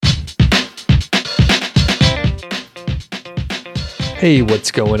Hey, what's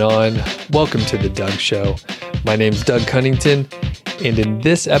going on? Welcome to The Doug Show. My name's Doug Cunnington, and in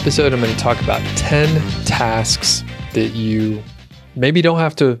this episode, I'm going to talk about 10 tasks that you maybe don't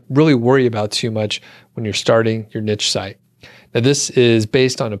have to really worry about too much when you're starting your niche site. Now, this is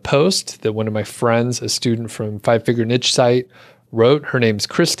based on a post that one of my friends, a student from Five Figure Niche Site, wrote. Her name's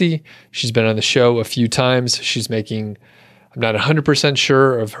Christy. She's been on the show a few times. She's making, I'm not 100%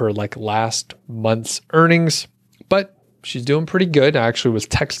 sure of her last month's earnings, but she's doing pretty good. I actually was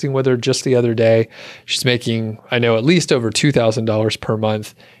texting with her just the other day. She's making, I know, at least over $2,000 per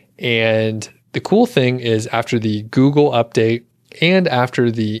month. And the cool thing is after the Google update and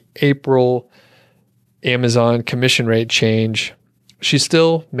after the April Amazon commission rate change, she's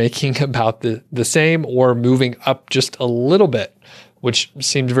still making about the same or moving up just a little bit, which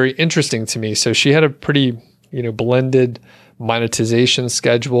seemed very interesting to me. So she had a pretty, blended monetization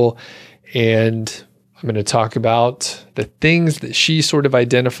schedule, and I'm going to talk about the things that she sort of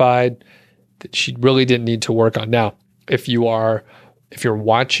identified that she really didn't need to work on. Now, if you're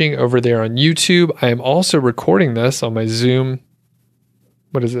watching over there on YouTube, I am also recording this on my Zoom.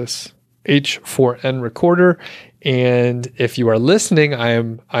 What is this? H4n recorder. And if you are listening, I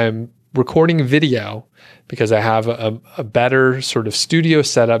am recording video because I have a better sort of studio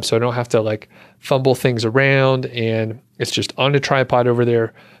setup, so I don't have to fumble things around, and it's just on a tripod over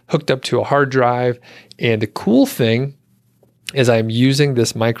there, hooked up to a hard drive. And the cool thing is I'm using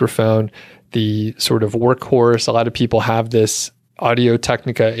this microphone, the sort of workhorse. A lot of people have this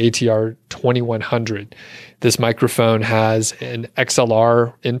Audio-Technica ATR 2100. This microphone has an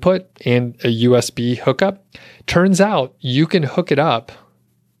XLR input and a USB hookup. Turns out you can hook it up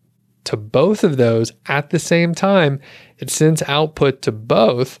to both of those at the same time. It sends output to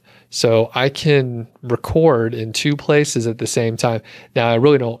both, so I can record in two places at the same time. Now, I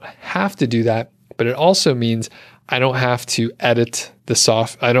really don't have to do that, but it also means I don't have to edit I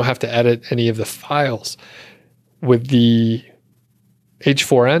don't have to edit any of the files. With the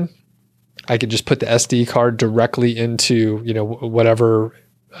H4n, I could just put the SD card directly into, whatever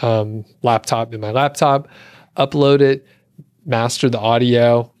laptop in my laptop, upload it, master the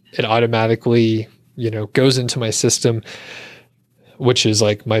audio. It automatically, goes into my system, which is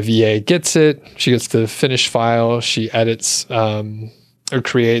my VA gets it. She gets the finished file. She edits or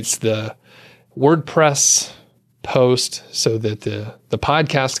creates the WordPress post so that the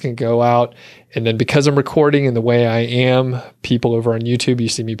podcast can go out. And then because I'm recording in the way I am, people over on YouTube, you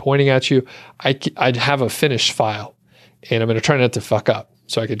see me pointing at you, I'd have a finished file, and I'm going to try not to fuck up.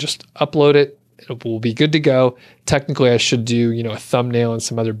 So I could just upload it. It will be good to go. Technically, I should do, a thumbnail and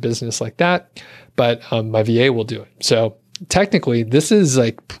some other business like that, but my VA will do it. So technically, this is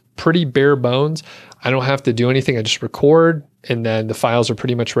pretty bare bones. I don't have to do anything. I just record, and then the files are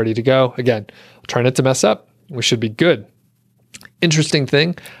pretty much ready to go. Again, try not to mess up. We should be good. Interesting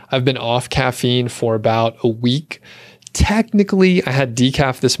thing, I've been off caffeine for about a week. Technically, I had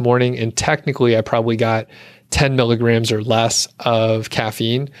decaf this morning, and technically, I probably got 10 milligrams or less of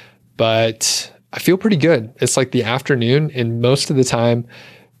caffeine, but I feel pretty good. It's the afternoon, and most of the time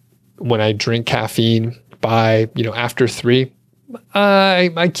when I drink caffeine by, after 3,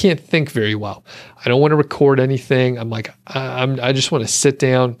 I can't think very well. I don't want to record anything. I just want to sit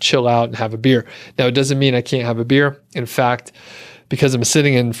down, chill out, and have a beer. Now, it doesn't mean I can't have a beer. In fact, because I'm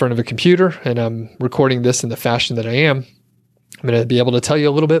sitting in front of a computer and I'm recording this in the fashion that I am, I'm going to be able to tell you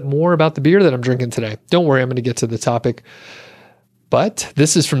a little bit more about the beer that I'm drinking today. Don't worry, I'm going to get to the topic. But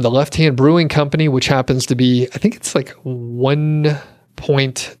this is from the Left Hand Brewing Company, which happens to be, I think it's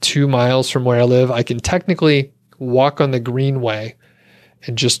 1.2 miles from where I live. I can technically walk on the Greenway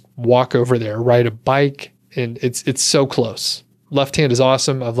and just walk over there, ride a bike, and it's so close. Left Hand is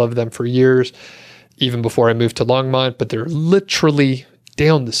awesome. I've loved them for years, even before I moved to Longmont, but they're literally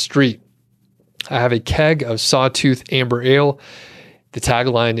down the street. I have a keg of Sawtooth Amber Ale. The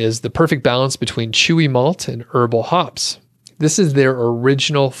tagline is the perfect balance between chewy malt and herbal hops. This is their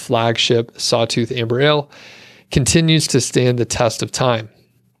original flagship Sawtooth Amber Ale. Continues to stand the test of time.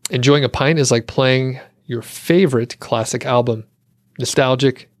 Enjoying a pint is like playing your favorite classic album.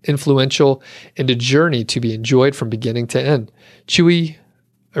 Nostalgic, influential, and a journey to be enjoyed from beginning to end. Chewy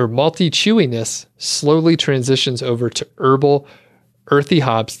or malty chewiness slowly transitions over to herbal, earthy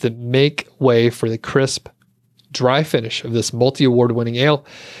hops that make way for the crisp, dry finish of this multi-award winning ale.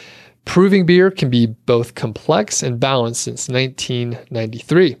 Proving beer can be both complex and balanced since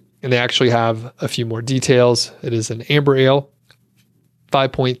 1993. And they actually have a few more details. It is an amber ale,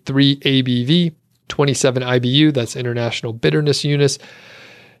 5.3 ABV, 27 IBU, that's International Bitterness Units.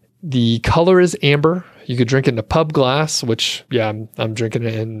 The color is amber. You could drink it in a pub glass, which, I'm drinking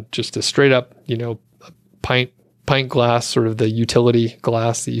it in just a straight up, pint pint glass, sort of the utility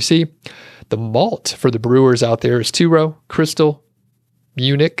glass that you see. The malt for the brewers out there is 2-row, crystal,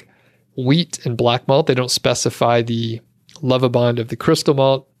 Munich, wheat, and black malt. They don't specify the Lovibond of the crystal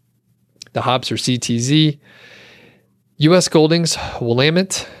malt. The hops are CTZ. U.S. Goldings,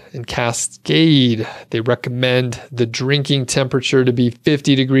 Willamette, and Cascade. They recommend the drinking temperature to be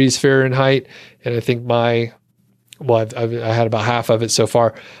 50 degrees Fahrenheit. And I think I had about half of it so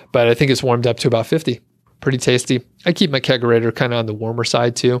far, but I think it's warmed up to about 50. Pretty tasty. I keep my kegerator kind of on the warmer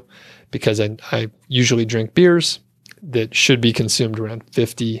side too, because I usually drink beers that should be consumed around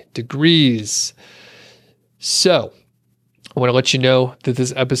 50 degrees. So I want to let you know that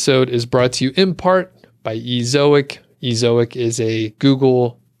this episode is brought to you in part by Ezoic. Ezoic is a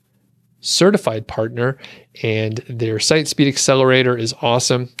Google certified partner, and their Site Speed Accelerator is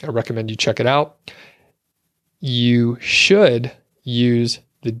awesome. I recommend you check it out. You should use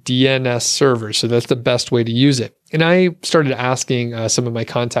the DNS server. So that's the best way to use it. And I started asking some of my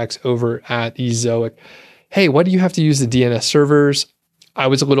contacts over at Ezoic, hey, why do you have to use the DNS servers? I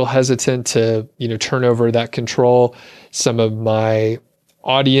was a little hesitant to, turn over that control. Some of my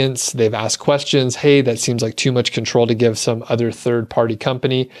audience, they've asked questions. Hey, that seems like too much control to give some other third-party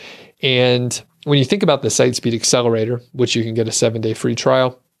company. And when you think about the Site Speed Accelerator, which you can get a 7-day free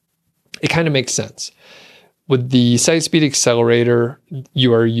trial, it kind of makes sense. With the Site Speed Accelerator,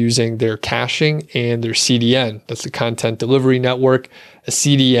 you are using their caching and their CDN. That's the Content Delivery Network. A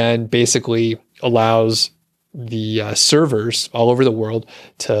CDN basically allows the servers all over the world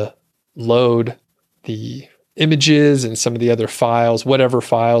to load the images and some of the other files, whatever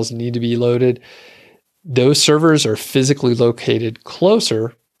files need to be loaded. Those servers are physically located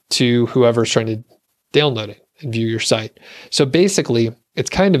closer to whoever's trying to download it and view your site. So basically, it's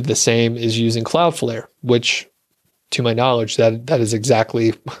kind of the same as using Cloudflare, which, to my knowledge, that is exactly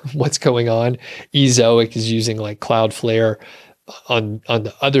what's going on. Ezoic is using like Cloudflare on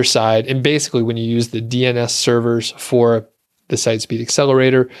the other side. And basically, when you use the DNS servers for the Site Speed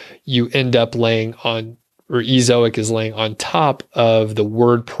Accelerator, you end up Ezoic is laying on top of the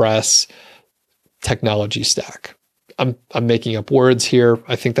WordPress technology stack. I'm making up words here.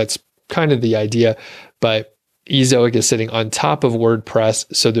 I think that's kind of the idea, but Ezoic is sitting on top of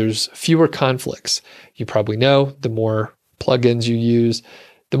WordPress, so there's fewer conflicts. You probably know the more plugins you use,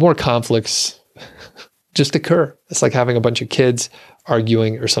 the more conflicts just occur. It's like having a bunch of kids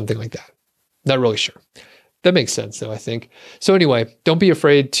arguing or something like that. Not really sure. That makes sense though, I think. So anyway, don't be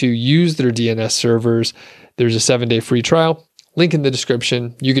afraid to use their DNS servers. There's a 7-day free trial. Link in the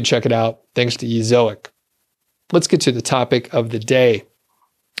description. You can check it out. Thanks to Ezoic. Let's get to the topic of the day.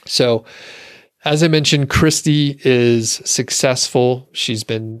 So, as I mentioned, Christy is successful. She's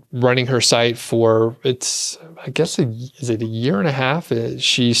been running her site for, is it a year and a half?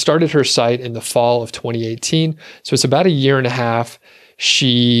 She started her site in the fall of 2018. So it's about a year and a half.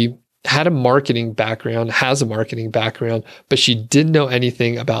 She has a marketing background, but she didn't know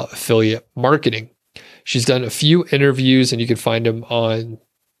anything about affiliate marketing. She's done a few interviews, and you can find them on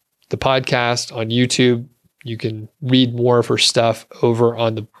the podcast, on YouTube. You can read more of her stuff over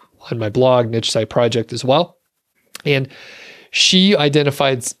on my blog, Niche Site Project, as well. And she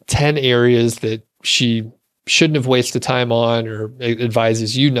identified 10 areas that she shouldn't have wasted time on, or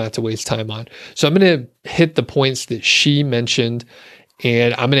advises you not to waste time on. So I'm going to hit the points that she mentioned,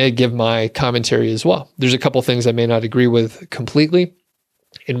 and I'm going to give my commentary as well. There's a couple things I may not agree with completely.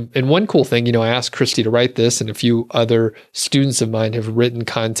 And one cool thing, I asked Christy to write this, and a few other students of mine have written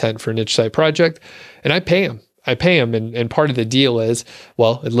content for Niche Site Project, and I pay them. And part of the deal is,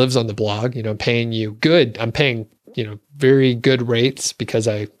 well, it lives on the blog. I'm paying you good. I'm paying, very good rates because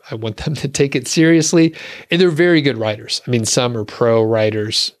I want them to take it seriously. And they're very good writers. I mean, some are pro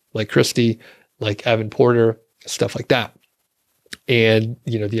writers like Christy, like Evan Porter, stuff like that. And,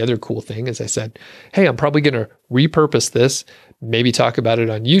 the other cool thing is I said, hey, I'm probably going to repurpose this, maybe talk about it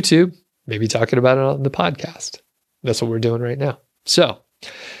on YouTube, maybe talking about it on the podcast. That's what we're doing right now. So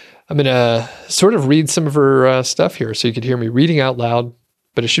I'm going to sort of read some of her stuff here so you could hear me reading out loud,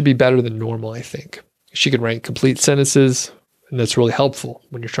 but it should be better than normal, I think. She can write complete sentences, and that's really helpful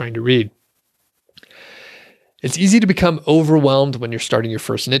when you're trying to read. It's easy to become overwhelmed when you're starting your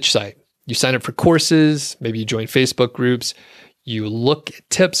first niche site. You sign up for courses, maybe you join Facebook groups, you look at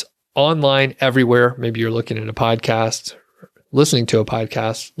tips online everywhere. Maybe you're looking at a podcast, listening to a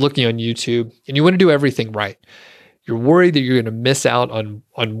podcast, looking on YouTube, and you want to do everything right. You're worried that you're going to miss out on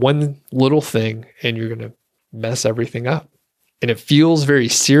one little thing, and you're going to mess everything up. And it feels very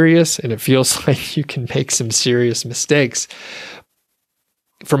serious, and it feels like you can make some serious mistakes.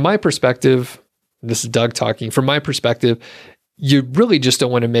 From my perspective, this is Doug talking, from my perspective, you really just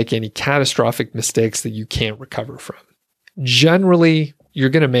don't want to make any catastrophic mistakes that you can't recover from. Generally, you're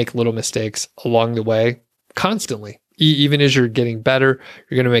going to make little mistakes along the way constantly. Even as you're getting better,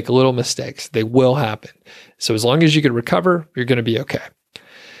 you're going to make little mistakes. They will happen. So as long as you can recover, you're going to be okay.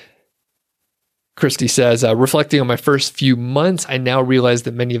 Christy says, reflecting on my first few months, I now realize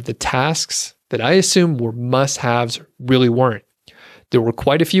that many of the tasks that I assumed were must-haves really weren't. There were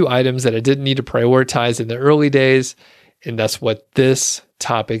quite a few items that I didn't need to prioritize in the early days, and that's what this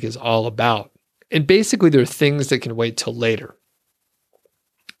topic is all about. And basically, there are things that can wait till later.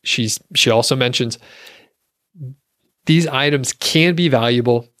 She also mentions these items can be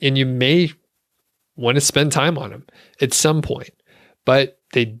valuable, and you may want to spend time on them at some point, but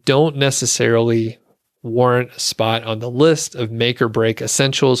they don't necessarily warrant a spot on the list of make or break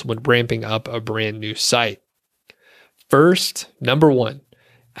essentials when ramping up a brand new site. First, number one,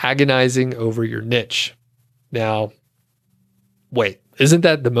 agonizing over your niche. Now, wait, isn't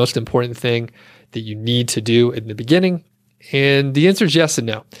that the most important thing that you need to do in the beginning? And the answer is yes and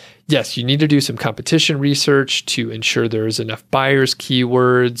no. Yes, you need to do some competition research to ensure there's enough buyers,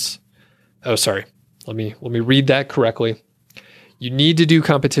 keywords. Oh, sorry. Let me read that correctly. You need to do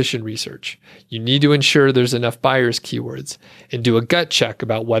competition research. You need to ensure there's enough buyers, keywords, and do a gut check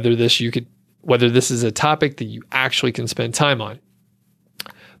about whether this is a topic that you actually can spend time on.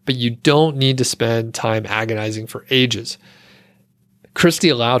 But you don't need to spend time agonizing for ages. Christy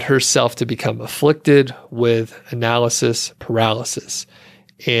allowed herself to become afflicted with analysis paralysis,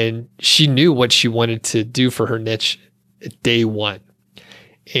 and she knew what she wanted to do for her niche at day one.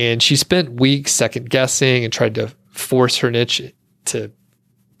 And she spent weeks second guessing and tried to force her niche to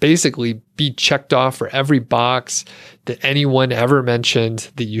basically be checked off for every box that anyone ever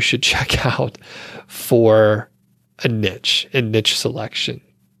mentioned that you should check out for a niche and niche selection.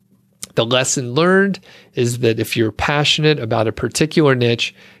 The lesson learned is that if you're passionate about a particular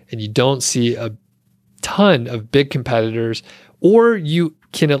niche and you don't see a ton of big competitors, or you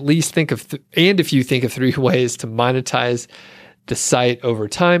can at least think of, and if you think of 3 ways to monetize the site over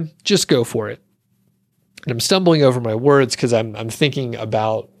time, just go for it. And I'm stumbling over my words because I'm thinking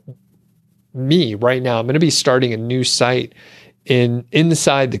about me right now. I'm going to be starting a new site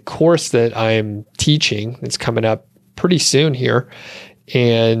inside the course that I'm teaching. It's coming up pretty soon here.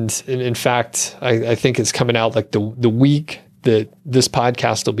 And in fact, I think it's coming out like the week that this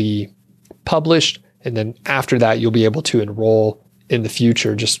podcast will be published. And then after that, you'll be able to enroll in the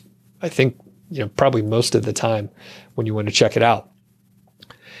future. Just, I think, probably most of the time when you want to check it out.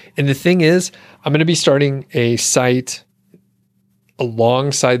 And the thing is, I'm going to be starting a site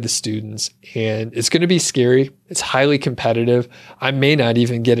alongside the students, and it's going to be scary. It's highly competitive. I may not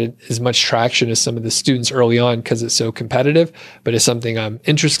even get as much traction as some of the students early on because it's so competitive, but it's something I'm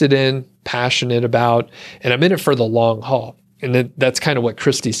interested in, passionate about, and I'm in it for the long haul. And that's kind of what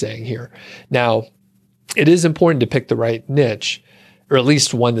Christy's saying here. Now, it is important to pick the right niche, or at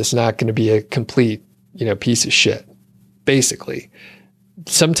least one that's not going to be a complete, piece of shit, basically.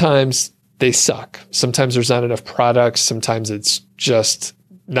 Sometimes they suck. Sometimes there's not enough products. Sometimes it's just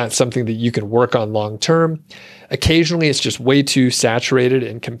not something that you can work on long term. Occasionally, it's just way too saturated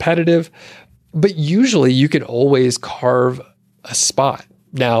and competitive. But usually, you can always carve a spot.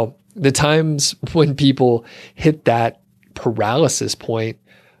 Now, the times when people hit that paralysis point,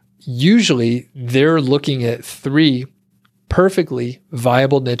 usually they're looking at 3 perfectly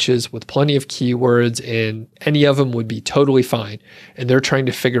viable niches with plenty of keywords, and any of them would be totally fine. And they're trying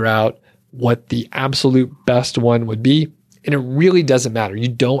to figure out what the absolute best one would be. And it really doesn't matter. You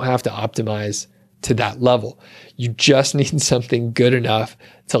don't have to optimize to that level. You just need something good enough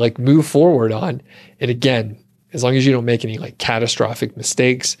to move forward on. And again, as long as you don't make any catastrophic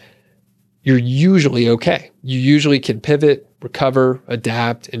mistakes, you're usually okay. You usually can pivot, recover,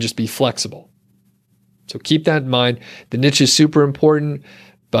 adapt, and just be flexible. So keep that in mind. The niche is super important,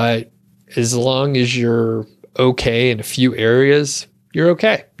 but as long as you're okay in a few areas, you're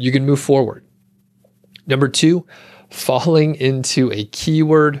okay. You can move forward. Number 2, falling into a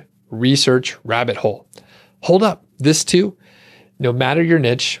keyword research rabbit hole. Hold up. This too, no matter your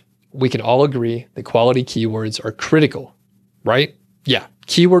niche, we can all agree that quality keywords are critical, right? Yeah.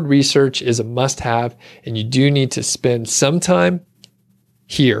 Keyword research is a must-have, and you do need to spend some time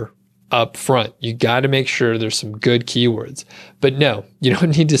here up front. You got to make sure there's some good keywords. But no, you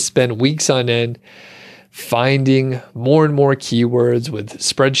don't need to spend weeks on end finding more and more keywords with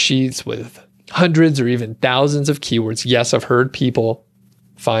spreadsheets with hundreds or even thousands of keywords. Yes, I've heard people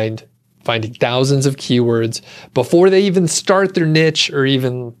finding thousands of keywords before they even start their niche or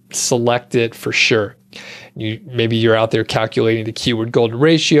even select it for sure. Maybe you're out there calculating the keyword golden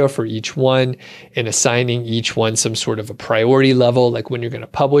ratio for each one and assigning each one some sort of a priority level, like when you're going to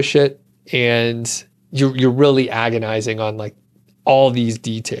publish it. And you're really agonizing on like all these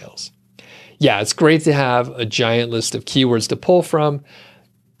details. Yeah, it's great to have a giant list of keywords to pull from,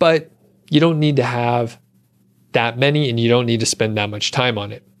 but you don't need to have that many and you don't need to spend that much time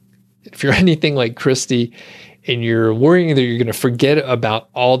on it. If you're anything like Christy and you're worrying that you're going to forget about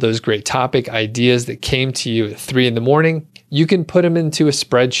all those great topic ideas that came to you at 3 a.m, you can put them into a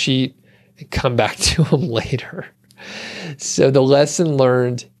spreadsheet and come back to them later. So the lesson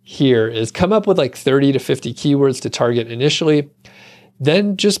learned here is come up with like 30 to 50 keywords to target initially,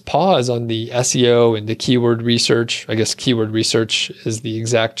 then just pause on the SEO and the keyword research. I guess keyword research is the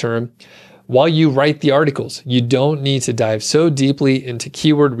exact term. While you write the articles, you don't need to dive so deeply into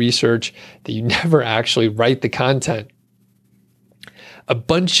keyword research that you never actually write the content. A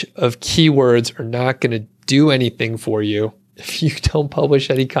bunch of keywords are not going to do anything for you if you don't publish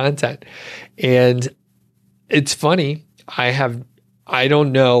any content. And it's funny, I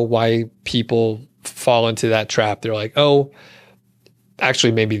don't know why people fall into that trap. They're like, oh,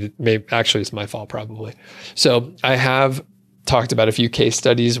 actually, maybe it's my fault probably. So I have talked about a few case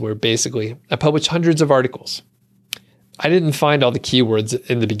studies where basically I published hundreds of articles. I didn't find all the keywords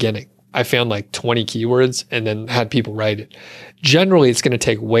in the beginning. I found like 20 keywords and then had people write it. Generally, it's going to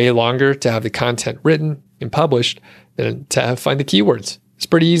take way longer to have the content written and published than to find the keywords. It's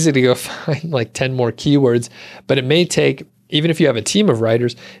pretty easy to go find like 10 more keywords, but it may take, even if you have a team of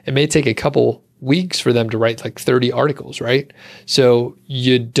writers, it may take a couple weeks for them to write like 30 articles, right? So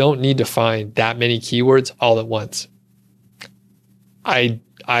you don't need to find that many keywords all at once. I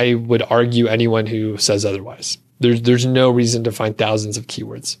would argue anyone who says otherwise. There's no reason to find thousands of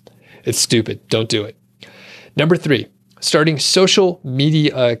keywords. It's stupid. Don't do it. Number 3, starting social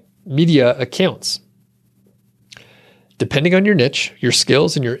media accounts. Depending on your niche, your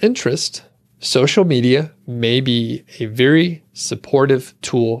skills, and your interest, social media may be a very supportive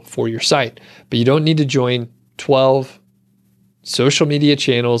tool for your site, but you don't need to join 12 social media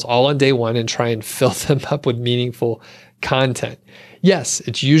channels all on day one and try and fill them up with meaningful content. Yes,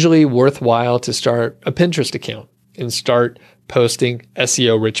 it's usually worthwhile to start a Pinterest account and start posting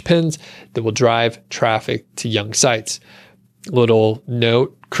SEO-rich pins that will drive traffic to young sites. Little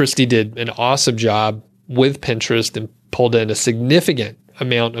note, Christy did an awesome job with Pinterest and pulled in a significant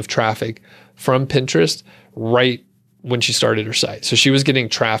amount of traffic from Pinterest right when she started her site. So she was getting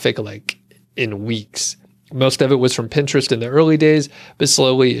traffic like in weeks. Most of it was from Pinterest in the early days, but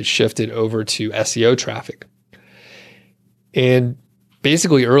slowly it shifted over to SEO traffic. And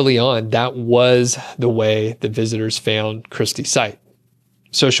basically early on, that was the way the visitors found Christy's site.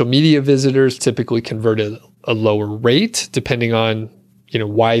 Social media visitors typically converted a lower rate depending on,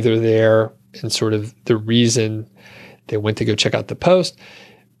 why they're there and sort of the reason they went to go check out the post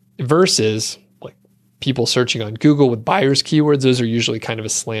versus like people searching on Google with buyers keywords. Those are usually kind of a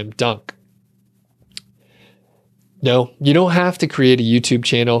slam dunk. No, you don't have to create a YouTube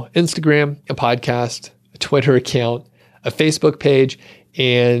channel, Instagram, a podcast, a Twitter account, a Facebook page,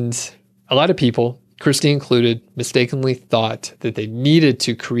 and a lot of people, Christy included, mistakenly thought that they needed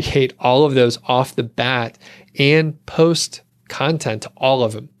to create all of those off the bat and post content to all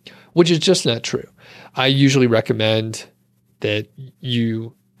of them, which is just not true. I usually recommend that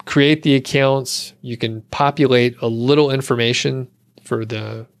you create the accounts, you can populate a little information for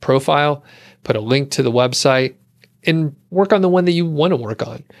the profile, put a link to the website, and work on the one that you want to work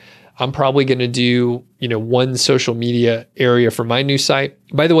on. I'm probably going to do, one social media area for my new site.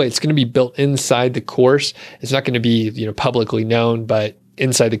 By the way, it's going to be built inside the course. It's not going to be, publicly known, but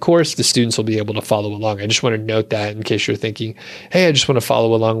inside the course, the students will be able to follow along. I just want to note that in case you're thinking, hey, I just want to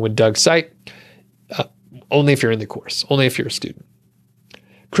follow along with Doug's site. Only if you're in the course, only if you're a student.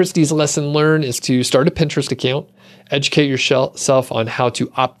 Christy's lesson learned is to start a Pinterest account, educate yourself on how to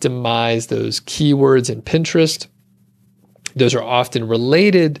optimize those keywords in Pinterest. Those are often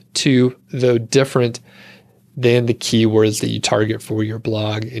related to, though different than the keywords that you target for your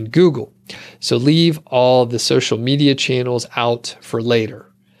blog in Google. So leave all the social media channels out for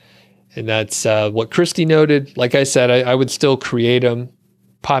later. And that's what Christy noted. Like I said, I would still create them,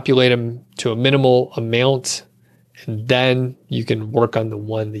 populate them to a minimal amount, and then you can work on the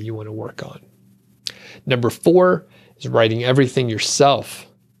one that you want to work on. Number 4 is writing everything yourself.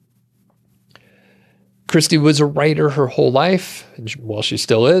 Christy was a writer her whole life, well, she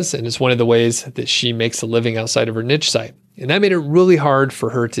still is, and it's one of the ways that she makes a living outside of her niche site. And that made it really hard for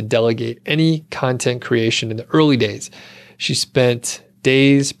her to delegate any content creation in the early days. She spent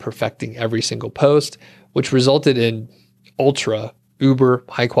days perfecting every single post, which resulted in uber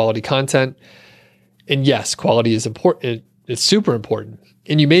high quality content. And yes, quality is important. It's super important.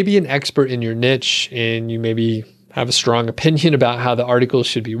 And you may be an expert in your niche, and you maybe have a strong opinion about how the articles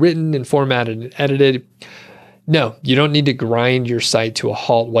should be written and formatted and edited. No, you don't need to grind your site to a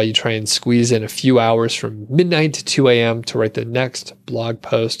halt while you try and squeeze in a few hours from midnight to 2 a.m. to write the next blog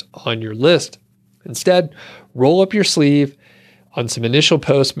post on your list. Instead, roll up your sleeve on some initial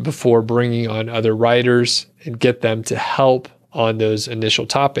posts before bringing on other writers and get them to help on those initial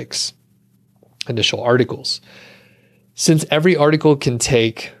topics, initial articles. Since every article can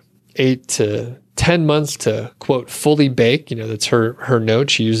take 8 to 10 months to, quote, fully bake, that's her note.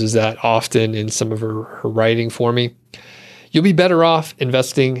 She uses that often in some of her writing for me. You'll be better off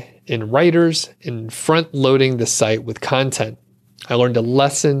investing in writers and front loading the site with content. I learned a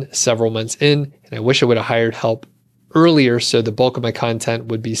lesson several months in, and I wish I would have hired help earlier so the bulk of my content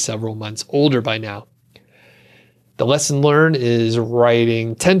would be several months older by now. The lesson learned is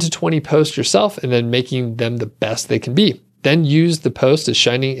writing 10 to 20 posts yourself and then making them the best they can be. Then use the post as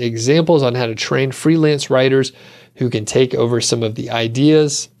shining examples on how to train freelance writers who can take over some of the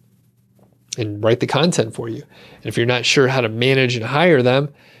ideas and write the content for you. And if you're not sure how to manage and hire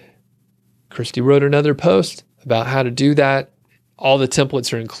them, Christy wrote another post about how to do that. All the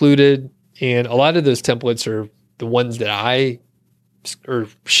templates are included, and a lot of those templates are the ones that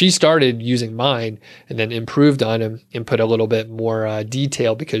she started using mine and then improved on them and put a little bit more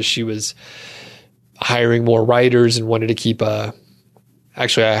detail because she was hiring more writers and wanted to keep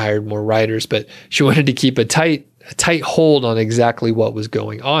actually I hired more writers, but she wanted to keep a tight hold on exactly what was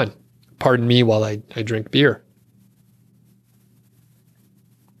going on. Pardon me while I drink beer.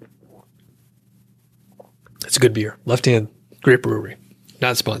 It's a good beer. Left Hand, great brewery.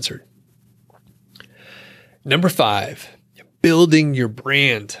 Not sponsored. Number 5, building your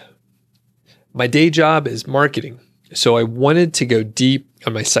brand. My day job is marketing, so I wanted to go deep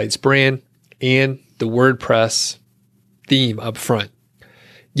on my site's brand and the WordPress theme up front.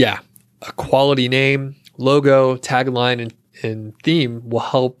 Yeah, a quality name, logo, tagline, and theme will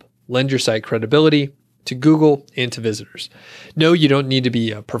help lend your site credibility to Google and to visitors. No, you don't need to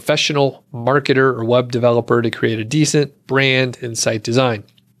be a professional marketer or web developer to create a decent brand and site design.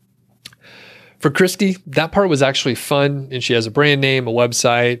 For Christy, that part was actually fun, and she has a brand name, a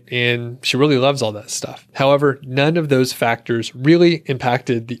website, and she really loves all that stuff. However, none of those factors really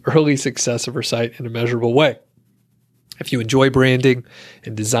impacted the early success of her site in a measurable way. If you enjoy branding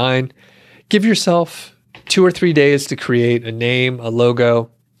and design, give yourself 2 or 3 days to create a name, a logo,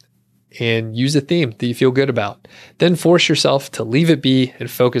 and use a theme that you feel good about. Then force yourself to leave it be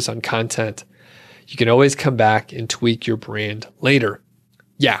and focus on content. You can always come back and tweak your brand later.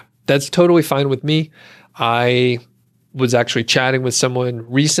 Yeah, that's totally fine with me. I was actually chatting with someone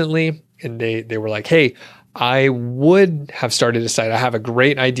recently, and they were like, hey, I would have started a site. I have a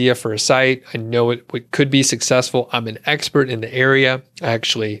great idea for a site. I know it could be successful. I'm an expert in the area. I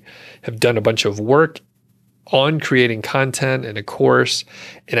actually have done a bunch of work on creating content and a course.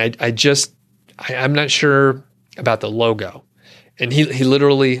 And I'm not sure about the logo. And he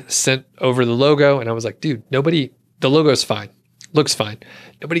literally sent over the logo, and I was like, dude, the logo's fine. Looks fine.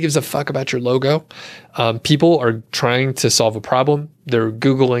 Nobody gives a fuck about your logo. People are trying to solve a problem. They're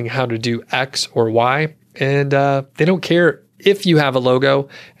Googling how to do X or Y, and they don't care if you have a logo,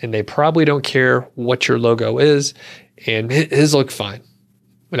 and they probably don't care what your logo is. And his looked fine.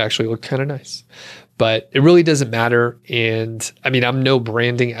 It actually looked kind of nice, but it really doesn't matter. And I mean, I'm no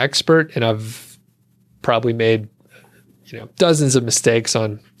branding expert, and I've probably made dozens of mistakes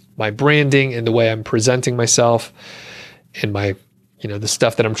on my branding and the way I'm presenting myself and my, the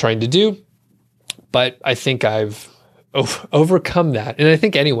stuff that I'm trying to do. But I think I've overcome that. And I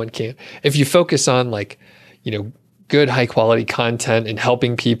think anyone can. If you focus on good high quality content and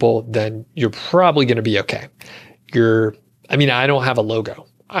helping people, then you're probably going to be okay. I don't have a logo.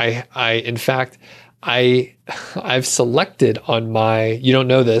 In fact, I've selected on my, you don't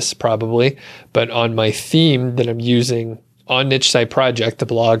know this probably, but on my theme that I'm using on Niche Site Project, the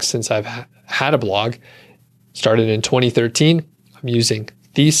blog since I've had a blog, started in 2013. I'm using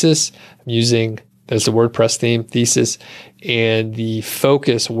Thesis. There's the WordPress theme, Thesis, and the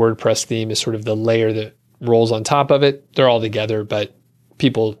Focus WordPress theme is sort of the layer that rolls on top of it. They're all together, but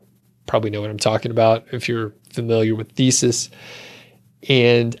people probably know what I'm talking about if you're familiar with Thesis.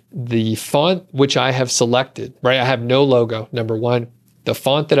 And the font which I have selected, right? I have no logo, number one. The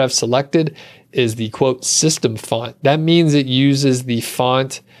font that I've selected is the quote system font. That means it uses the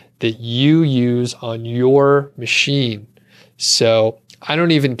font that you use on your machine. So I don't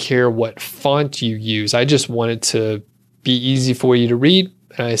even care what font you use. I just want it to be easy for you to read.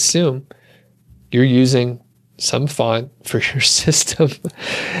 And I assume you're using some font for your system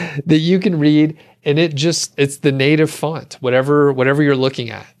that you can read And it's the native font, whatever you're looking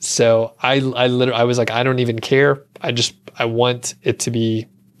at. So I was like, I don't even care. I want it to be,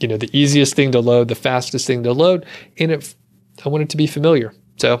 the easiest thing to load, the fastest thing to load. And I want it to be familiar.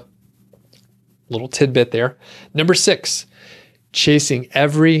 So little tidbit there. Number 6, chasing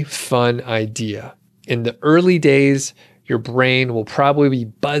every fun idea. In the early days, your brain will probably be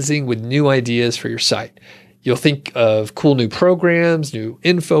buzzing with new ideas for your site. You'll think of cool new programs, new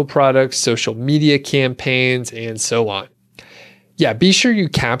info products, social media campaigns, and so on. Yeah, be sure you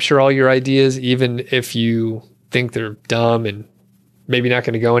capture all your ideas, even if you think they're dumb and maybe not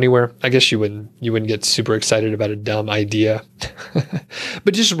going to go anywhere. I guess you wouldn't get super excited about a dumb idea.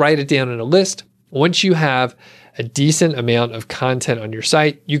 But just write it down in a list. Once you have a decent amount of content on your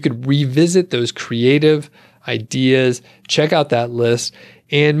site, you could revisit those creative ideas, check out that list,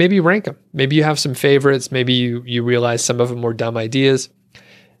 and maybe rank them. Maybe you have some favorites. Maybe you realize some of them were dumb ideas.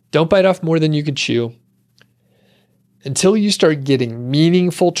 Don't bite off more than you can chew. Until you start getting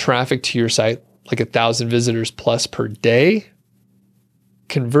meaningful traffic to your site, like 1,000 visitors plus per day,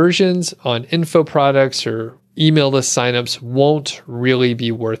 conversions on info products or email list signups won't really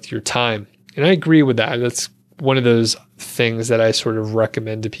be worth your time. And I agree with that. That's one of those things that I sort of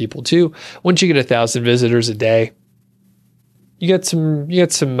recommend to people too. Once you get 1,000 visitors a day, you get some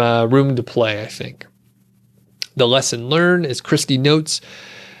room to play, I think. The lesson learned, as Christy notes,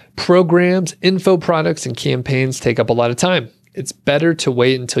 programs, info products, and campaigns take up a lot of time. It's better to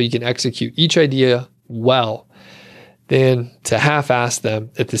wait until you can execute each idea well than to half-ass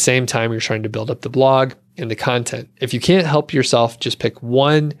them at the same time you're trying to build up the blog and the content. If you can't help yourself, just pick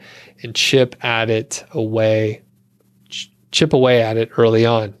one and chip away at it early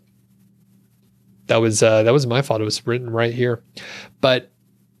on. That was my fault. It was written right here. But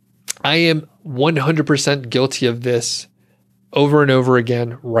I am 100% guilty of this over and over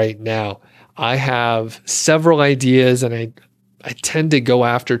again right now. I have several ideas and I tend to go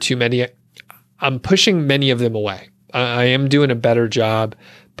after too many. I'm pushing many of them away. I am doing a better job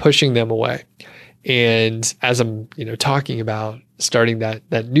pushing them away. And as I'm, talking about starting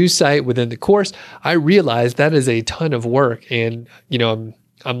that new site within the course, I realize that is a ton of work. And,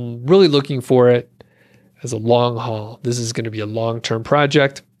 I'm really looking for it as a long haul. This is going to be a long-term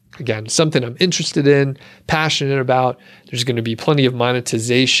project. Again, something I'm interested in, passionate about. There's going to be plenty of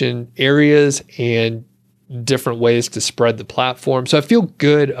monetization areas and different ways to spread the platform. So I feel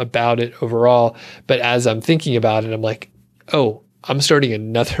good about it overall. But as I'm thinking about it, I'm like, oh, I'm starting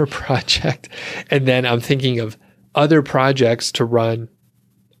another project. And then I'm thinking of other projects to run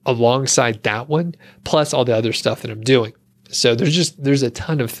alongside that one, plus all the other stuff that I'm doing. So there's a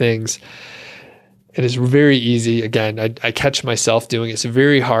ton of things. It is very easy. Again, I catch myself doing it. It's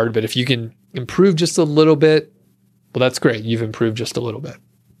very hard, but if you can improve just a little bit, well, that's great. You've improved just a little bit.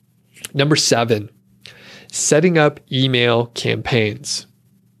 Number 7, setting up email campaigns.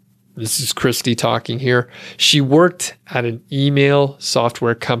 This is Christy talking here. She worked at an email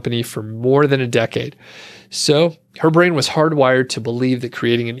software company for more than a decade. So her brain was hardwired to believe that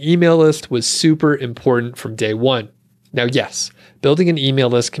creating an email list was super important from day one. Now, yes, building an email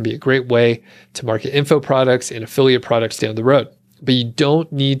list can be a great way to market info products and affiliate products down the road, but you don't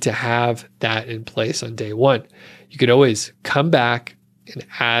need to have that in place on day one. You could always come back and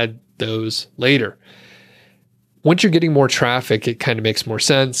add those later. Once you're getting more traffic, it kind of makes more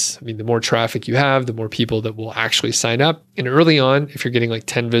sense. I mean, the more traffic you have, the more people that will actually sign up. And early on, if you're getting like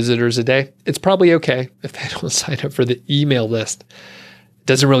 10 visitors a day, it's probably okay if they don't sign up for the email list. It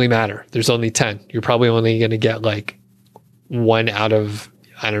doesn't really matter. There's only 10. You're probably only going to get like 1 out of,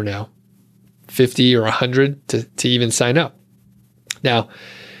 50 or 100 to even sign up. Now,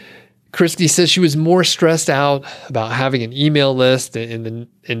 Christy says she was more stressed out about having an email list and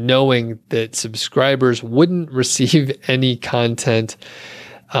knowing that subscribers wouldn't receive any content.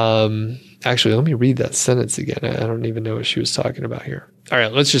 Actually, let me read that sentence again. I don't even know what she was talking about here. All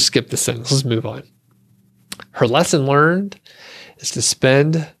right, let's just skip the sentence. Let's move on. Her lesson learned is to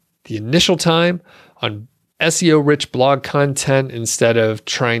spend the initial time on SEO-rich blog content instead of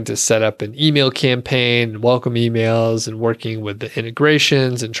trying to set up an email campaign and welcome emails and working with the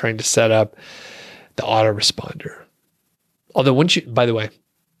integrations and trying to set up the autoresponder. Although by the way,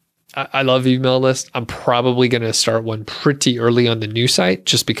 I love email lists. I'm probably going to start one pretty early on the new site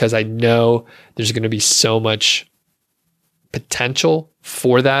just because I know there's going to be so much potential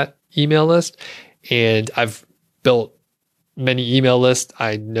for that email list. And I've built many email lists.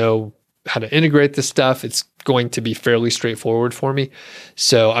 I know how to integrate this stuff. It's going to be fairly straightforward for me.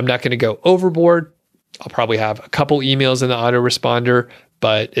 So I'm not going to go overboard. I'll probably have a couple emails in the autoresponder,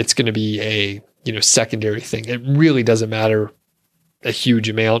 but it's going to be a secondary thing. It really doesn't matter a huge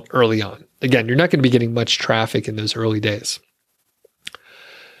amount early on. Again, you're not going to be getting much traffic in those early days.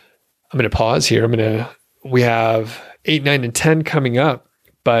 I'm going to pause here. We have 8, 9, and 10 coming up,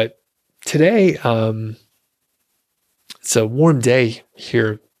 but today, it's a warm day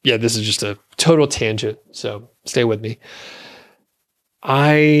here. Yeah, this is just a total tangent, so stay with me.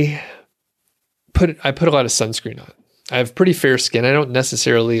 I put a lot of sunscreen on. I have pretty fair skin. I don't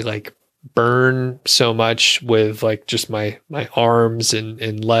necessarily like burn so much with like just my arms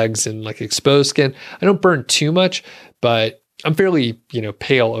and legs and like exposed skin. I don't burn too much, but I'm fairly,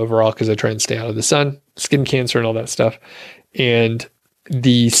 pale overall because I try and stay out of the sun, skin cancer and all that stuff. And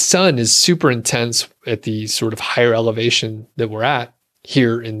the sun is super intense at the sort of higher elevation that we're at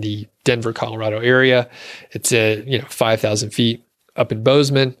here in the Denver, Colorado area. It's at, 5,000 feet. Up in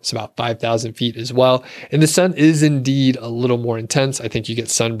Bozeman, it's about 5,000 feet as well. And the sun is indeed a little more intense. I think you get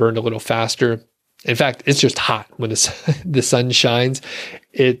sunburned a little faster. In fact, it's just hot when the sun shines.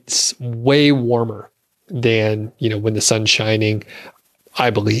 It's way warmer than, when the sun's shining, I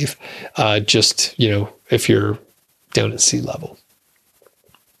believe, if you're down at sea level.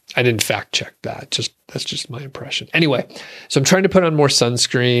 I didn't fact check that. That's just my impression. Anyway, so I'm trying to put on more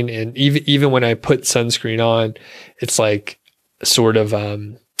sunscreen, and even when I put sunscreen on, it's like sort of,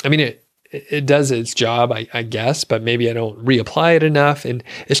 it does its job, I guess, but maybe I don't reapply it enough, and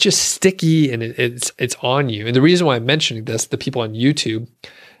it's just sticky and it's on you. And the reason why I'm mentioning this, the people on YouTube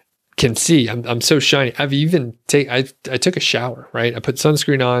can see I'm so shiny. I took a shower, right? I put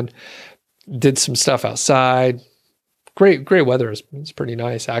sunscreen on, did some stuff outside. Great weather. It's pretty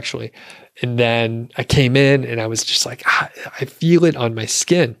nice actually. And then I came in and I was just like, I feel it on my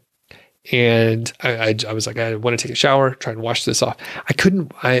skin. And I was like, I want to take a shower, try and wash this off. I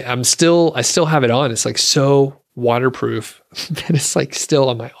couldn't, I still have it on. It's like so waterproof that it's like still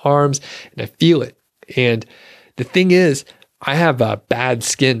on my arms and I feel it. And the thing is, I have bad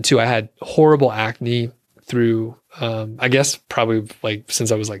skin too. I had horrible acne through, I guess probably like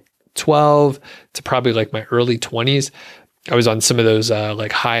since I was like 12 to probably like my early 20s. I was on some of those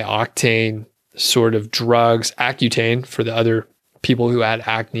like high octane sort of drugs, Accutane for the other people who had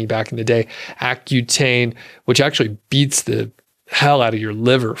acne back in the day, Accutane, which actually beats the hell out of your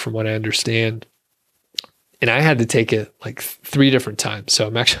liver from what I understand. And I had to take it like 3 different times. So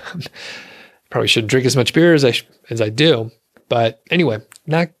probably shouldn't drink as much beer as I do. But anyway,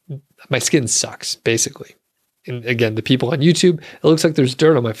 my skin sucks basically. And again, the people on YouTube, it looks like there's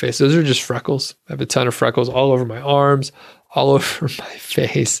dirt on my face. Those are just freckles. I have a ton of freckles all over my arms, all over my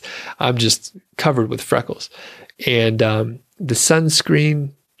face. I'm just covered with freckles. And the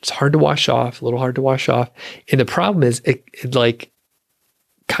sunscreen, it's hard to wash off, a little hard to wash off. And the problem is it like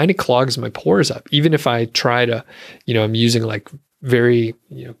kind of clogs my pores up. Even if I try to, I'm using like very,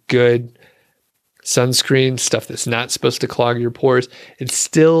 good sunscreen, stuff that's not supposed to clog your pores, it's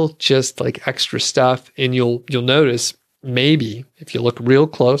still just like extra stuff. And you'll notice maybe if you look real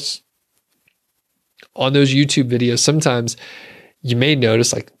close on those YouTube videos, sometimes you may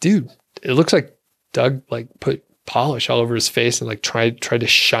notice like, dude, it looks like Doug like put polish all over his face and like tried to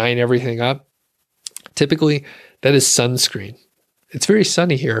shine everything up. Typically that is sunscreen. It's very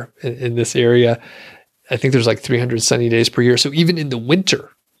sunny here in this area. I think there's like 300 sunny days per year. So even in the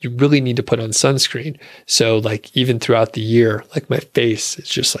winter, you really need to put on sunscreen. So like even throughout the year, like my face is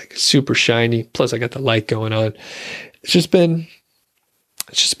just like super shiny. Plus I got the light going on. It's just been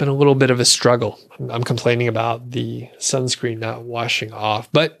a little bit of a struggle. I'm complaining about the sunscreen not washing off.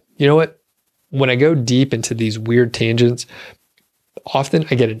 But you know what? When I go deep into these weird tangents, often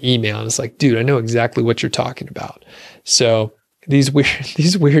I get an email and it's like, dude, I know exactly what you're talking about. So these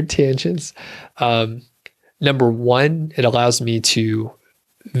weird tangents, number one, it allows me to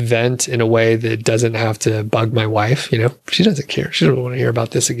vent in a way that doesn't have to bug my wife. She doesn't care. She doesn't want to hear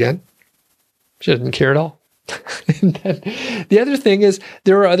about this again. She doesn't care at all. And then the other thing is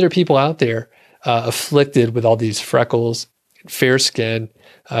there are other people out there afflicted with all these freckles, fair skin,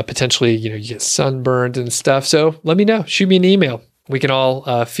 potentially, you get sunburned and stuff. So let me know. Shoot me an email. We can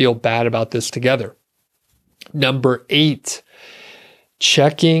all feel bad about this together. Number 8,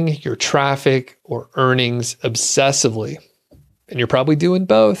 checking your traffic or earnings obsessively. And you're probably doing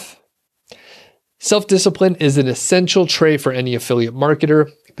both. Self-discipline is an essential trait for any affiliate marketer,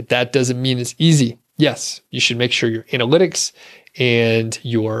 but that doesn't mean it's easy. Yes, you should make sure your analytics and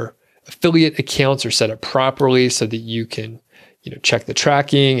your affiliate accounts are set up properly so that you can, check the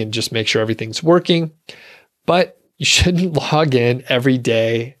tracking and just make sure everything's working. But you shouldn't log in every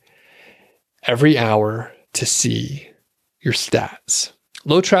day, every hour to see your stats.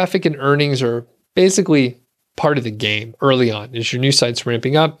 Low traffic and earnings are basically part of the game early on. As your new site's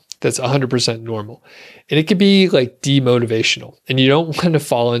ramping up, That's 100% normal. And it could be like demotivational. And you don't want to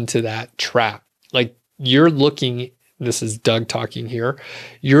fall into that trap. Like you're looking, this is Doug talking here,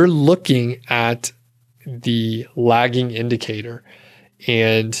 you're looking at the lagging indicator.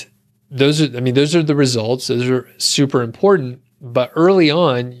 And those are the results. Those are super important. But early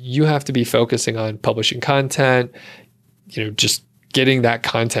on, you have to be focusing on publishing content, just getting that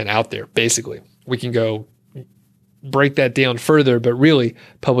content out there, basically. We can go break that down further, but really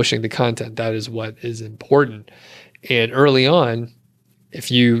publishing the content, that is what is important. And early on, if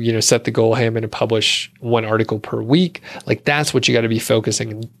you set the goal, hey, I'm going to publish 1 article per week, like that's what you got to be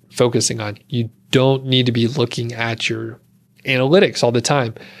focusing on. You don't need to be looking at your analytics all the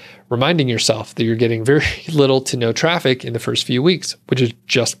time, reminding yourself that you're getting very little to no traffic in the first few weeks, which is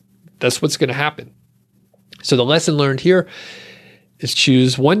that's what's going to happen. So the lesson learned here is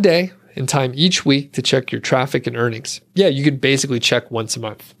choose one day and time each week to check your traffic and earnings. Yeah, you could basically check once a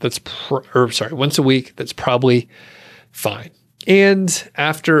month. Once a week. That's probably fine. And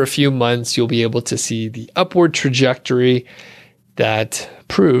after a few months, you'll be able to see the upward trajectory that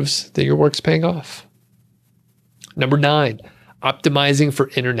proves that your work's paying off. Number 9, optimizing for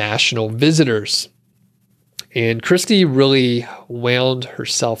international visitors. And Christy really wound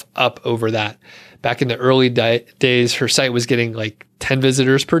herself up over that. Back in the early days, her site was getting like 10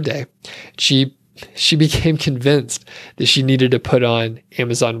 visitors per day. She became convinced that she needed to put on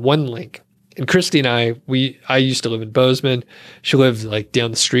Amazon One Link. And Christy and I used to live in Bozeman. She lived like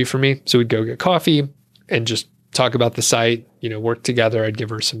down the street from me. So we'd go get coffee and just talk about the site, work together. I'd give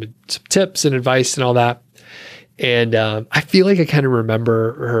her some tips and advice and all that. And I feel like I kind of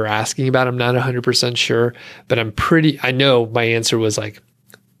remember her asking about it. I'm not 100% sure, but I know my answer was like,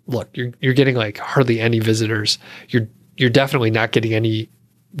 look, you're getting like hardly any visitors. You're definitely not getting any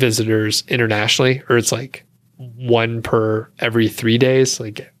visitors internationally, or it's like 1 per every 3 days.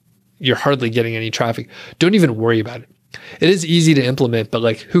 Like you're hardly getting any traffic. Don't even worry about it. It is easy to implement, but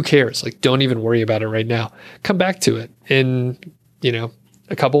like, who cares? Like, don't even worry about it right now. Come back to it in,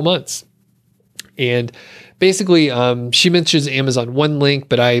 a couple months. And basically, she mentions Amazon One Link,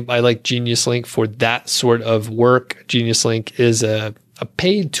 but I like Genius Link for that sort of work. Genius Link is a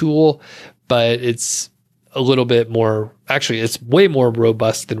paid tool, but it's a little bit more, actually, it's way more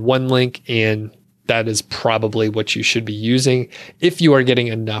robust than One Link, and that is probably what you should be using if you are getting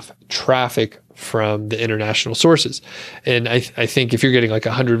enough traffic from the international sources. And I think if you're getting like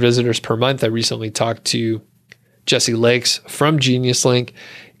 100 visitors per month, I recently talked to Jesse Lakes from Genius Link,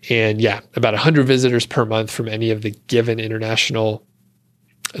 and yeah, about 100 visitors per month from any of the given international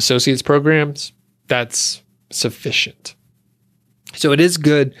associates programs, that's sufficient. So it is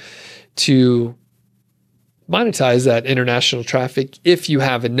good to monetize that international traffic if you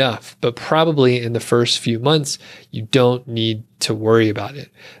have enough, but probably in the first few months, you don't need to worry about it.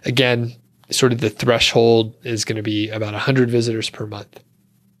 Again, sort of the threshold is going to be about 100 visitors per month.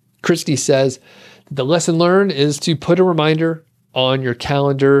 Christy says the lesson learned is to put a reminder on your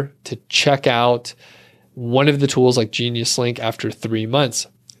calendar to check out one of the tools like Genius Link after 3 months.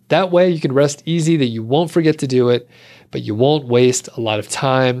 That way you can rest easy that you won't forget to do it, but you won't waste a lot of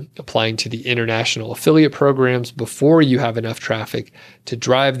time applying to the international affiliate programs before you have enough traffic to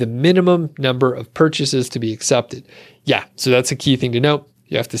drive the minimum number of purchases to be accepted. Yeah, so that's a key thing to note.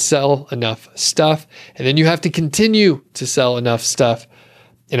 You have to sell enough stuff, and then you have to continue to sell enough stuff.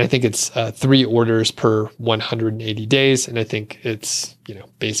 And I think it's 3 orders per 180 days. And I think it's,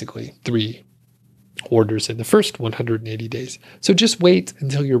 basically 3 orders in the first 180 days. So just wait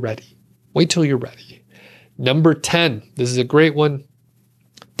until you're ready. Wait till you're ready. Number 10, this is a great one,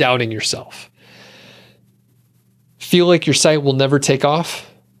 doubting yourself. Feel like your site will never take off?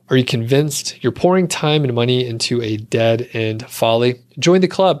 Are you convinced you're pouring time and money into a dead-end folly? Join the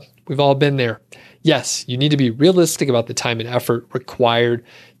club. We've all been there. Yes, you need to be realistic about the time and effort required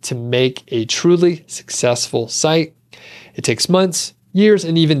to make a truly successful site. It takes months, years,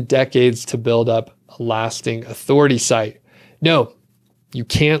 and even decades to build up a lasting authority site. No, you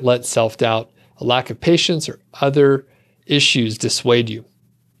can't let self-doubt, a lack of patience, or other issues dissuade you.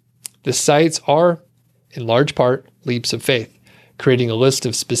 The sites are, in large part, leaps of faith. Creating a list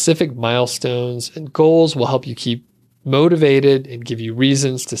of specific milestones and goals will help you keep motivated and give you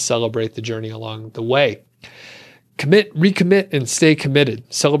reasons to celebrate the journey along the way. Commit, recommit, and stay committed.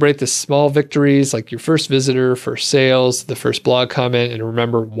 Celebrate the small victories like your first visitor, first sales, the first blog comment, and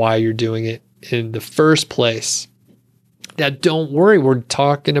remember why you're doing it in the first place. Now, don't worry, we're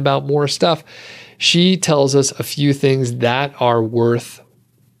talking about more stuff. She tells us a few things that are worth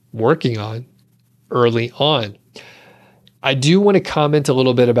working on early on. I do want to comment a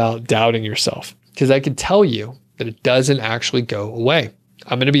little bit about doubting yourself, because I can tell you that it doesn't actually go away.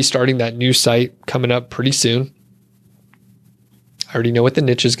 I'm going to be starting that new site coming up pretty soon. I already know what the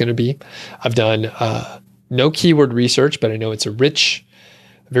niche is going to be. I've done no keyword research, but I know it's a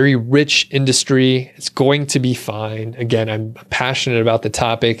very rich industry. It's going to be fine. Again, I'm passionate about the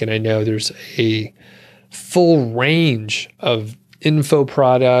topic, and I know there's a full range of info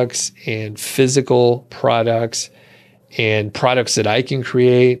products and physical products and products that I can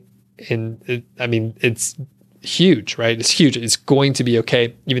create. And it's huge, right? It's huge. It's going to be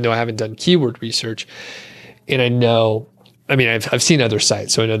okay, even though I haven't done keyword research. And I know, I've seen other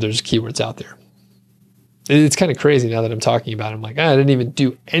sites, so I know there's keywords out there. It's kind of crazy now that I'm talking about it. I'm like, I didn't even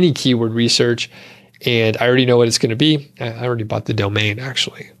do any keyword research, and I already know what it's going to be. I already bought the domain,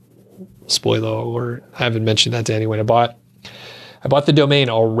 actually. Spoiler alert. I haven't mentioned that to anyone. I bought the domain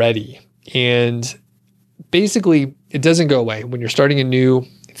already. And basically, it doesn't go away. When you're starting a new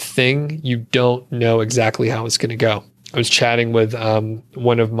thing, you don't know exactly how it's going to go. I was chatting with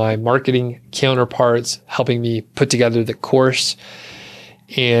one of my marketing counterparts, helping me put together the course.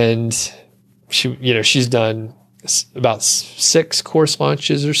 And she's done about 6 course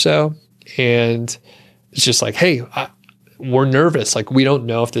launches or so. And it's just like, hey, we're nervous. Like, we don't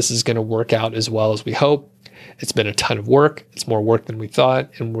know if this is going to work out as well as we hope. It's been a ton of work. It's more work than we thought.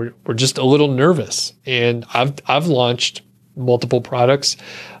 And we're just a little nervous. And I've launched multiple products.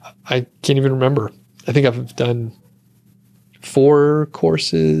 I can't even remember. I think I've done 4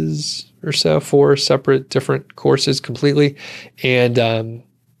 courses or so, 4 separate different courses completely. And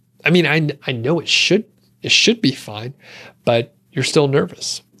I know it should be fine, but you're still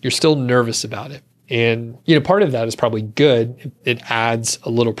nervous. You're still nervous about it. And, part of that is probably good. It adds a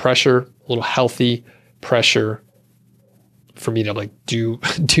little pressure, a little healthy pressure for me to like do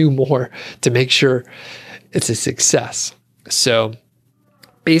more to make sure it's a success. So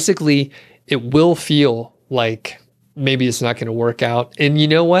basically, it will feel like maybe it's not going to work out. And you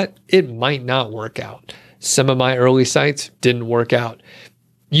know what? It might not work out. Some of my early sites didn't work out.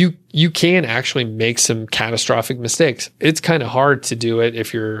 You can actually make some catastrophic mistakes. It's kind of hard to do it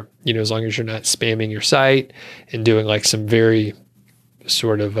if you're, as long as you're not spamming your site and doing like some very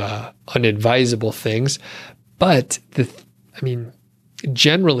sort of unadvisable things. But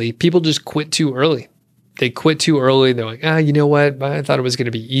generally people just quit too early. They quit too early. They're like, you know what? I thought it was going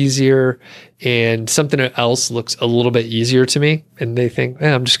to be easier, and something else looks a little bit easier to me. And they think,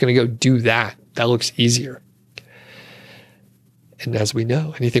 I'm just going to go do that. That looks easier. And as we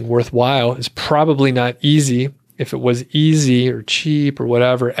know, anything worthwhile is probably not easy. If it was easy or cheap or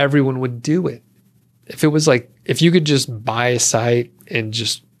whatever, everyone would do it. If it was like, if you could just buy a site and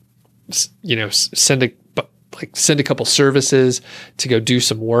just, send a couple services to go do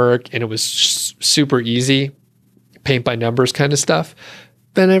some work, and it was super easy, paint by numbers kind of stuff,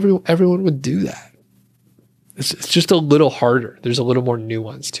 then everyone would do that. It's just a little harder. There's a little more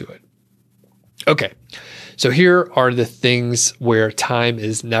nuance to it. Okay. So here are the things where time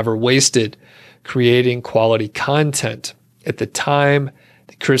is never wasted: creating quality content. At the time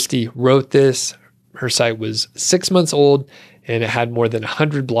that Christy wrote this, her site was 6 months old and it had more than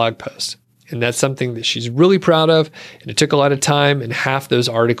 100 blog posts. And that's something that she's really proud of. And it took a lot of time, and half those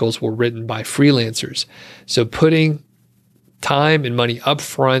articles were written by freelancers. So putting time and money up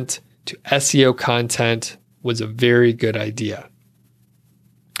front to SEO content was a very good idea.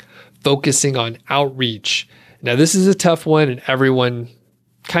 Focusing on outreach. Now, this is a tough one, and everyone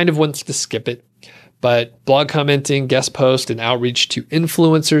kind of wants to skip it. But blog commenting, guest post, and outreach to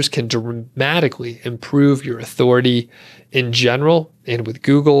influencers can dramatically improve your authority in general and with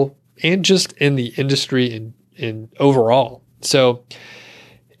Google, and just in the industry in overall. So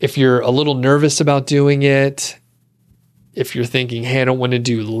if you're a little nervous about doing it, if you're thinking, hey, I don't want to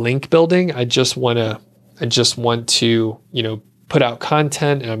do link building, I just want to, put out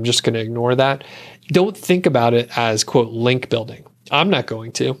content and I'm just going to ignore that. Don't think about it as, quote, link building. I'm not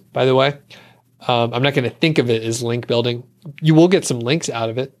going to, by the way. I'm not going to think of it as link building. You will get some links out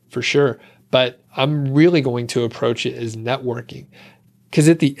of it for sure, but I'm really going to approach it as networking. Because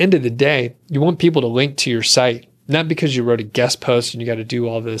at the end of the day, you want people to link to your site, not because you wrote a guest post and you got to do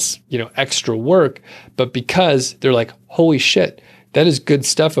all this, extra work, but because they're like, holy shit, that is good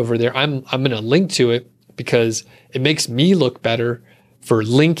stuff over there. I'm going to link to it because it makes me look better for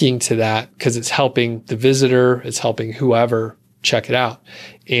linking to that, because it's helping the visitor, it's helping whoever check it out.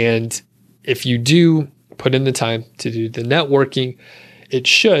 And if you do put in the time to do the networking, it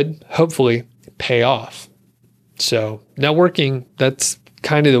should hopefully pay off. So networking, that's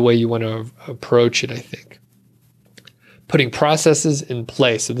kind of the way you want to approach it, I think. Putting processes in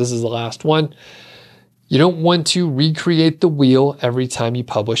place. So this is the last one. You don't want to recreate the wheel every time you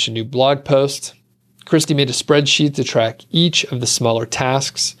publish a new blog post. Christy made a spreadsheet to track each of the smaller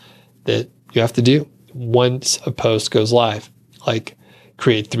tasks that you have to do once a post goes live, like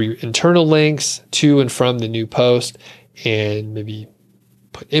create 3 internal links to and from the new post, and maybe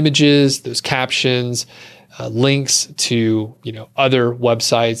put images, those captions, links to, other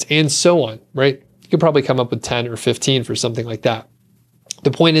websites, and so on, right? You could probably come up with 10 or 15 for something like that.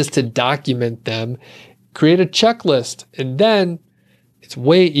 The point is to document them, create a checklist, and then it's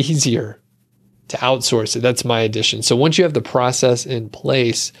way easier to outsource it. That's my addition. So once you have the process in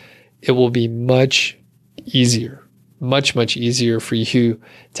place, it will be much easier, much easier for you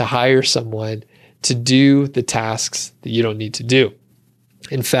to hire someone to do the tasks that you don't need to do.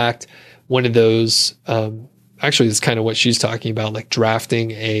 In fact, one of those, actually, it's kind of what she's talking about, like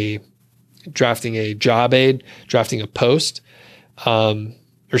drafting a job aid, drafting a post.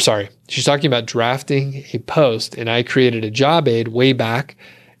 She's talking about drafting a post, and I created a job aid way back,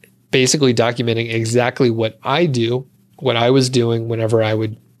 basically documenting exactly what I do, what I was doing whenever I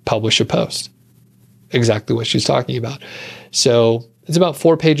would publish a post. Exactly what she's talking about. So it's about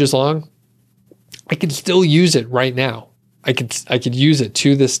 4 pages long. I could still use it right now. I could use it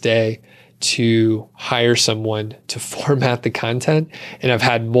to this day to hire someone to format the content. And I've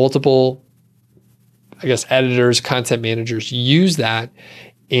had multiple, editors, content managers use that.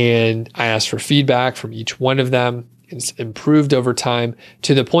 And I asked for feedback from each one of them. It's improved over time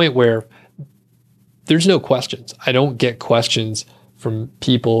to the point where there's no questions. I don't get questions from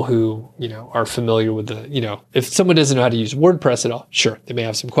people who, are familiar with if someone doesn't know how to use WordPress at all, sure, they may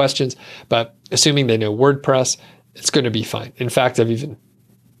have some questions, but assuming they know WordPress, it's going to be fine. In fact, I've even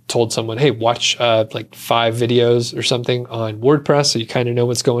told someone, hey, watch 5 videos or something on WordPress so you kind of know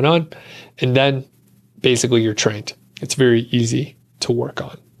what's going on. And then basically you're trained. It's very easy to work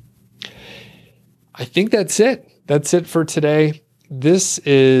on. I think that's it. That's it for today. This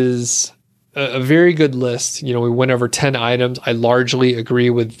is a very good list. We went over 10 items. I largely agree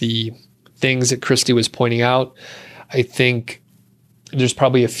with the things that Christy was pointing out. I think there's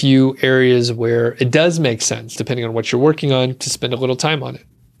probably a few areas where it does make sense, depending on what you're working on, to spend a little time on it.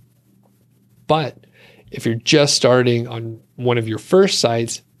 But if you're just starting on one of your first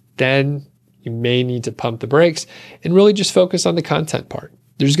sites, then you may need to pump the brakes and really just focus on the content part.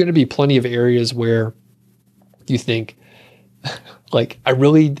 There's going to be plenty of areas where you think, I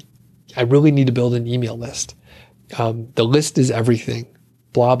really need to build an email list. The list is everything,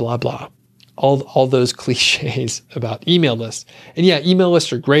 blah, blah, blah. All those cliches about email lists. And yeah, email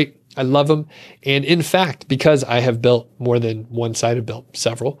lists are great. I love them. And in fact, because I have built more than one site, I've built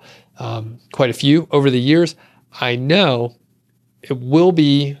several, quite a few over the years, I know it will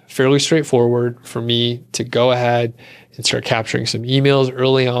be fairly straightforward for me to go ahead and start capturing some emails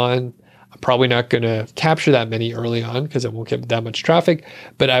early on. I'm probably not going to capture that many early on because I won't get that much traffic,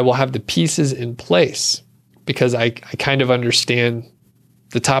 but I will have the pieces in place because I kind of understand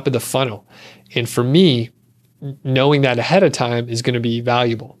the top of the funnel. And for me, knowing that ahead of time is going to be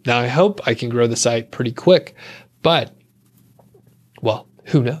valuable. Now, I hope I can grow the site pretty quick, but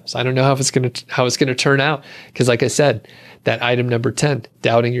who knows? I don't know how it's going to turn out because, like I said, that item number 10,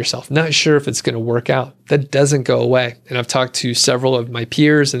 doubting yourself, not sure if it's going to work out. That doesn't go away. And I've talked to several of my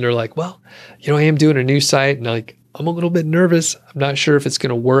peers and they're like, well, I am doing a new site and I'm a little bit nervous. I'm not sure if it's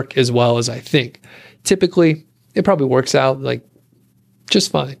going to work as well as I think. Typically, it probably works out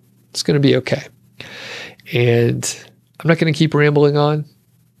just fine. It's going to be okay. And I'm not going to keep rambling on.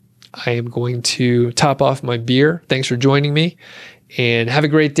 I am going to top off my beer. Thanks for joining me and have a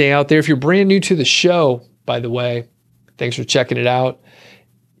great day out there. If you're brand new to the show, by the way, thanks for checking it out.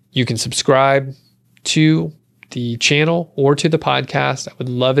 You can subscribe to the channel or to the podcast. I would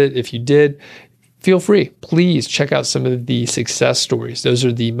love it if you did. Feel free. Please check out some of the success stories. Those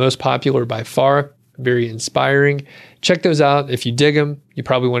are the most popular by far, very inspiring. Check those out. If you dig them, you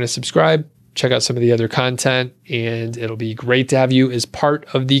probably want to subscribe. Check out some of the other content, and it'll be great to have you as part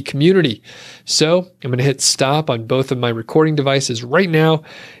of the community. So I'm going to hit stop on both of my recording devices right now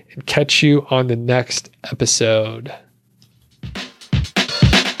and catch you on the next episode.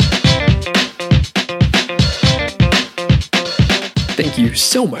 Thank you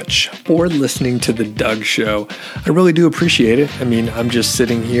so much for listening to The Doug Show. I really do appreciate it. I'm just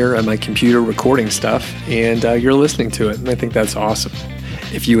sitting here on my computer recording stuff, and you're listening to it, and I think that's awesome.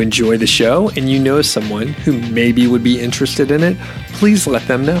 If you enjoy the show and you know someone who maybe would be interested in it, please let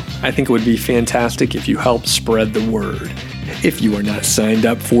them know. I think it would be fantastic if you help spread the word. If you are not signed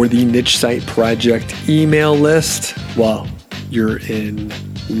up for the Niche Site Project email list, you're in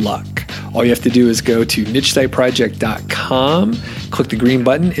luck. All you have to do is go to nichesiteproject.com, click the green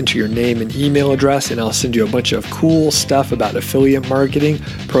button, enter your name and email address, and I'll send you a bunch of cool stuff about affiliate marketing,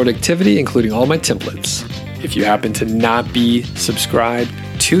 productivity, including all my templates. If you happen to not be subscribed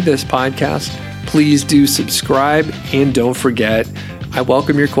to this podcast, please do subscribe, and don't forget, I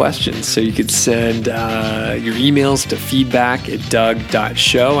welcome your questions. So you could send your emails to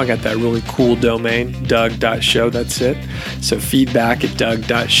feedback@doug.show. I got that really cool domain, doug.show. That's it. So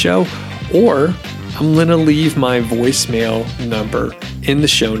feedback@doug.show. Or I'm going to leave my voicemail number in the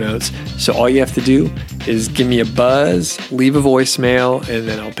show notes. So all you have to do is give me a buzz, leave a voicemail, and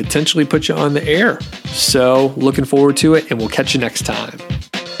then I'll potentially put you on the air. So looking forward to it, and we'll catch you next time.